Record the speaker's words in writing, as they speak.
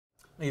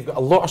You've got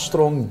a lot of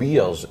strong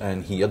beers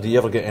in here. Do you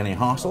ever get any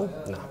hassle?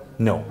 No.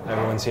 No.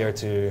 Everyone's here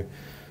to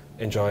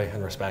enjoy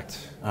and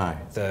respect Aye.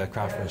 the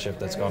craftsmanship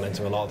that's gone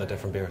into a lot of the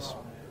different beers.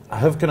 I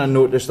have kind of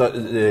noticed that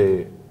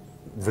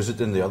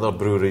visiting the other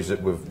breweries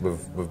that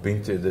we've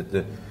been to,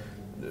 that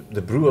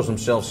the brewers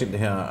themselves seem to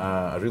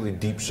have a really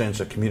deep sense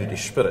of community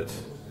spirit.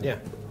 Yeah.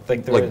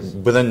 Like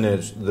within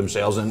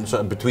themselves and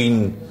sort of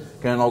between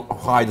kind of, oh,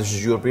 hi, this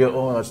is your beer,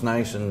 oh, that's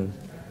nice. And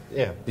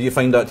yeah. do you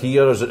find that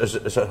here? Is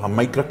it a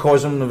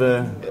microcosm of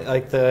a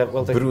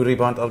brewery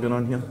banter going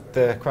on here?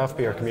 The craft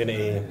beer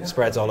community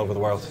spreads all over the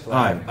world.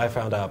 I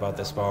found out about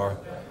this bar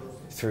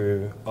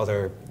through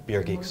other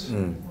beer geeks.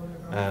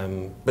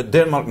 Mm. But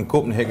Denmark and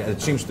Copenhagen,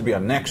 it seems to be a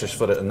nexus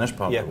for it in this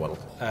part of the world.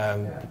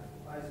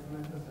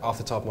 Off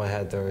the top of my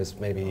head, there is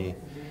maybe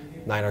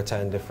 9 or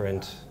 10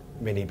 different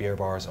mini beer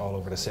bars all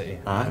over the city,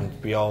 and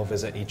we all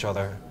visit each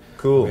other.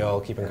 Cool. We all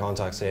keep in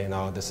contact, saying,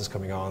 "Oh, this is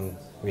coming on.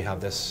 We have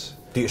this."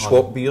 Do you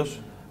swap beers?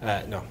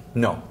 No.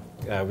 No.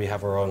 We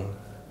have our own.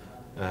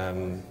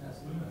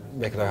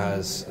 Mikkeller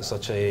has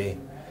such an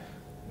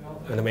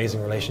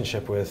amazing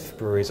relationship with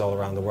breweries all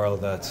around the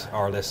world that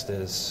our list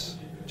is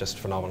just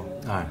phenomenal.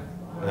 Aye.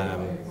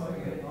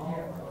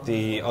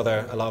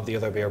 A lot of the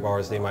other beer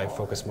bars, they might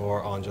focus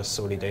more on just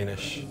solely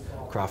Danish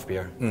craft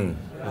beer,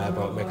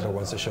 but Mikkeller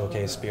wants to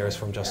showcase beers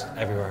from just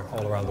everywhere,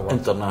 all around the world.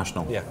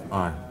 International. Yeah.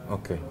 Aye.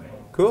 Okay.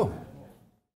 Cool.